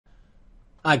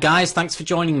Hi guys, thanks for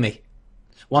joining me.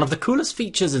 One of the coolest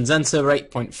features in Zend Server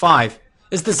 8.5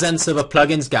 is the Zend Server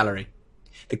Plugins Gallery.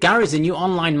 The gallery is a new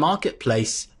online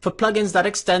marketplace for plugins that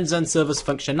extend Zend Server's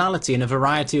functionality in a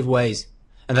variety of ways,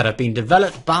 and that have been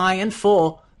developed by and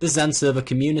for the Zend Server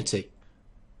community.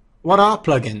 What are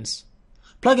plugins?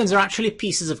 Plugins are actually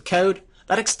pieces of code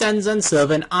that extend Zend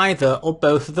Server in either or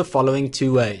both of the following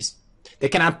two ways. They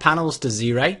can add panels to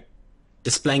Z-Ray,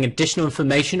 displaying additional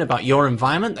information about your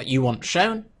environment that you want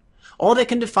shown, or they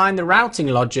can define the routing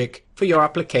logic for your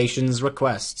application's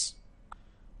requests.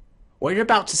 What you're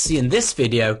about to see in this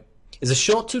video is a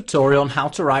short tutorial on how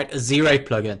to write a Z-Ray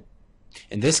plugin.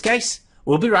 In this case,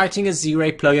 we'll be writing a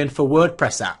Z-Ray plugin for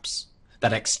WordPress apps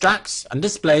that extracts and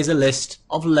displays a list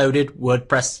of loaded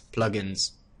WordPress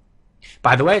plugins.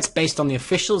 By the way, it's based on the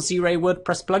official Z-Ray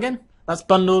WordPress plugin that's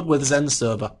bundled with Zend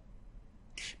Server.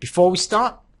 Before we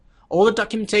start, all the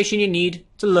documentation you need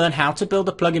to learn how to build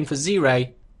a plugin for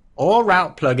Z-Ray or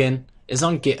route plugin is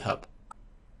on GitHub.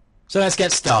 So let's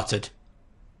get started.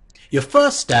 Your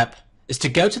first step is to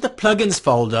go to the plugins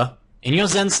folder in your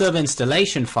Zend Server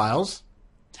installation files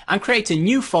and create a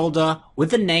new folder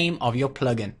with the name of your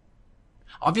plugin.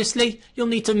 Obviously, you'll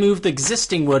need to move the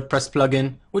existing WordPress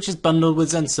plugin, which is bundled with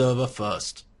Zend Server,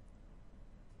 first.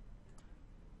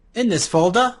 In this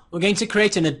folder, we're going to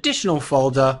create an additional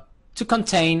folder to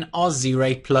contain our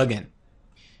Z-Ray plugin.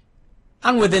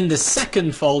 And within this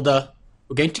second folder,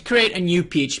 we're going to create a new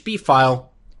PHP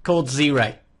file called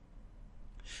Z-Ray.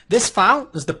 This file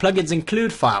is the plugins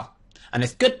include file, and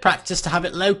it's good practice to have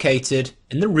it located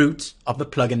in the root of the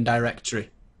plugin directory.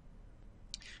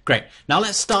 Great, now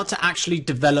let's start to actually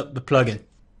develop the plugin.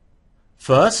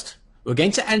 First, we're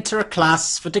going to enter a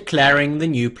class for declaring the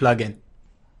new plugin.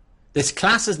 This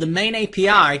class is the main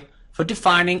API for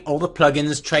defining all the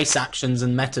plugin's trace actions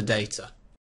and metadata.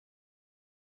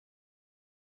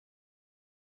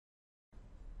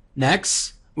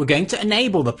 Next, we're going to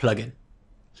enable the plugin.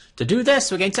 To do this,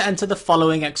 we're going to enter the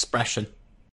following expression.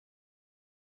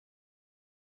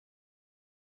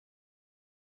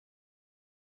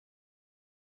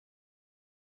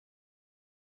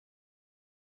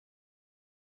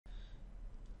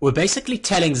 We're basically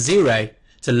telling Z-Ray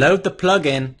to load the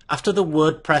plugin after the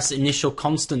WordPress initial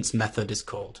constants method is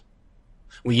called.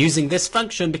 We're using this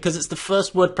function because it's the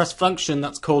first WordPress function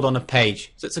that's called on a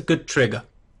page, so it's a good trigger.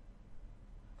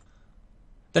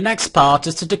 The next part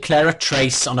is to declare a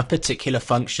trace on a particular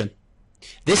function.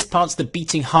 This part's the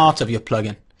beating heart of your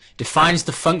plugin. Defines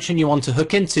the function you want to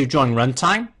hook into during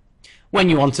runtime, when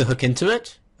you want to hook into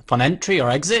it, upon entry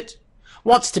or exit,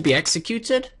 what's to be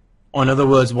executed, or in other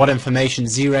words, what information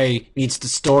Z-Ray needs to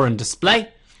store and display,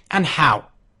 and how.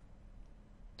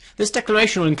 This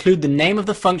declaration will include the name of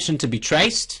the function to be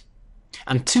traced,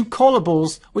 and two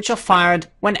callables which are fired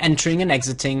when entering and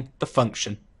exiting the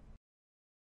function.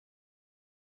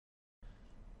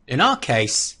 In our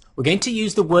case, we're going to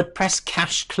use the WordPress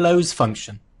cache close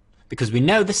function, because we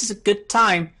know this is a good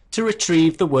time to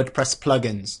retrieve the WordPress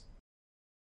plugins.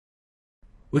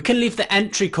 We can leave the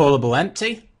entry callable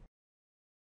empty,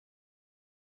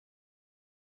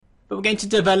 but we're going to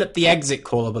develop the exit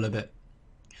callable a bit.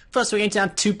 First, we're going to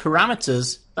add two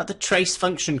parameters that the trace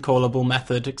function callable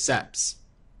method accepts.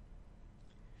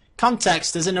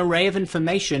 Context is an array of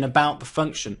information about the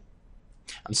function,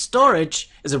 and storage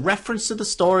is a reference to the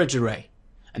storage array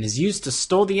and is used to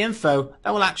store the info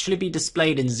that will actually be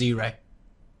displayed in Z-Ray.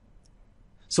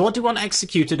 So what do we want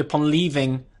executed upon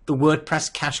leaving the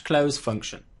WordPress cache close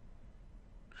function?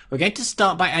 We're going to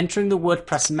start by entering the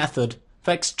WordPress method for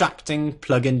extracting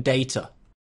plugin data.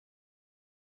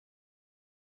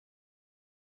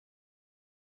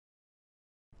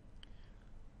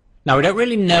 Now, we don't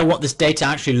really know what this data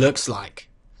actually looks like,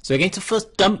 so we're going to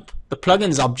first dump the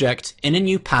plugins object in a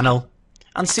new panel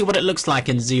and see what it looks like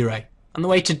in Z-Ray. And the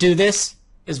way to do this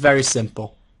is very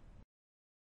simple.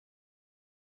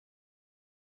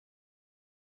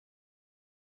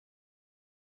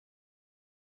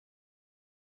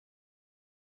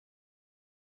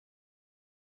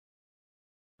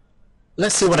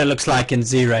 Let's see what it looks like in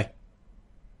Z-Ray.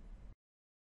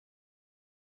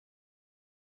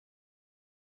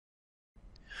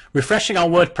 Refreshing our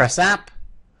WordPress app,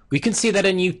 we can see that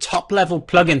a new top-level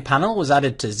plugin panel was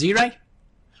added to Z-Ray,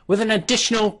 with an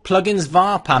additional plugins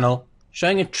var panel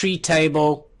showing a tree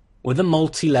table with a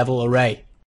multi-level array.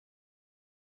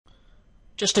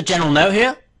 Just a general note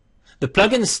here, the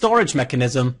plugin storage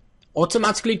mechanism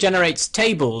automatically generates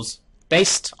tables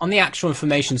based on the actual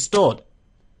information stored.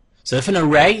 So if an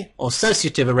array or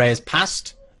associative array is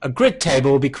passed, a grid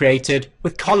table will be created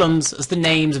with columns as the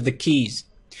names of the keys.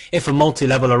 If a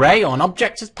multi-level array or an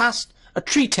object is passed, a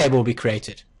tree table will be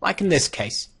created like in this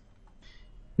case.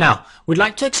 Now, we'd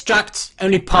like to extract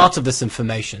only part of this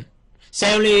information,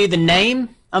 say only the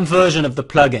name and version of the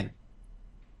plugin.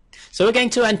 So we're going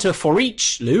to enter a for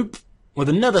each loop with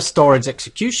another storage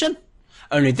execution,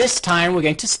 only this time we're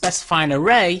going to specify an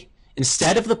array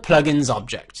instead of the plugin's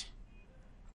object.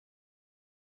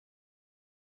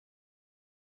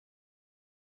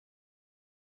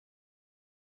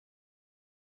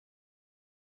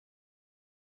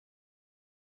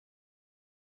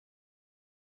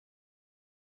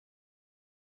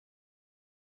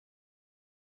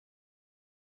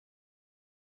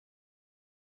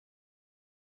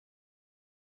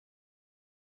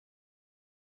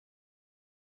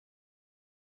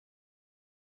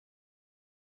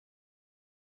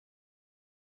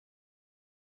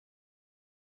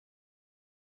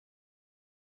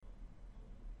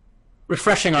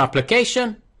 Refreshing our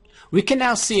application, we can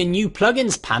now see a new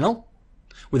plugins panel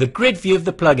with a grid view of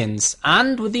the plugins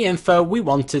and with the info we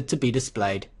wanted to be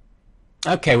displayed.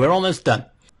 Okay, we're almost done.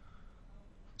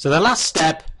 So the last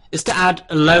step is to add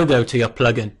a logo to your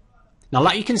plugin. Now,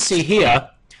 like you can see here,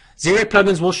 Z-Ray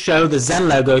plugins will show the Zend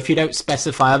logo if you don't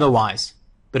specify otherwise.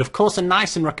 But of course, a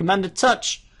nice and recommended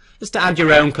touch is to add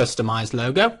your own customized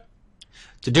logo.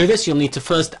 To do this, you'll need to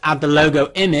first add the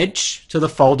logo image to the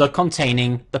folder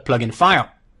containing the plugin file.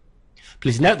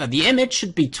 Please note that the image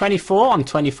should be 24 on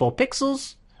 24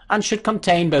 pixels and should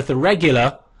contain both a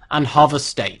regular and hover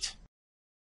state.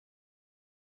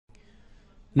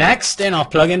 Next, in our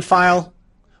plugin file,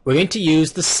 we're going to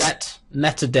use the set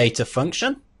metadata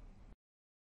function.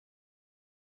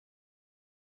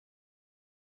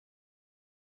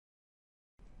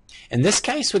 In this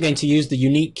case, we're going to use the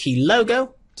unique key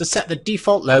logo to set the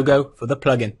default logo for the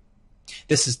plugin.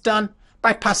 This is done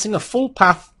by passing a full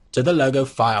path to the logo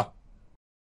file.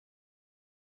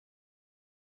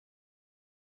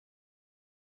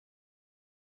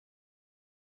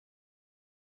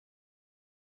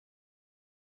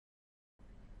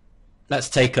 Let's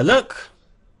take a look.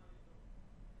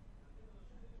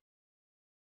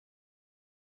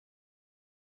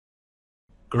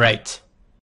 Great.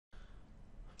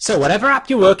 So whatever app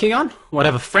you're working on,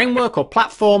 whatever framework or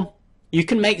platform, you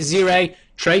can make Z-Ray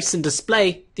trace and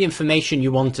display the information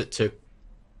you want it to.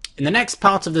 In the next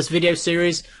part of this video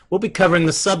series, we'll be covering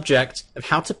the subject of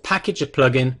how to package a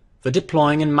plugin for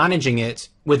deploying and managing it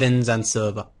within Zend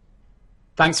Server.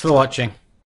 Thanks for watching.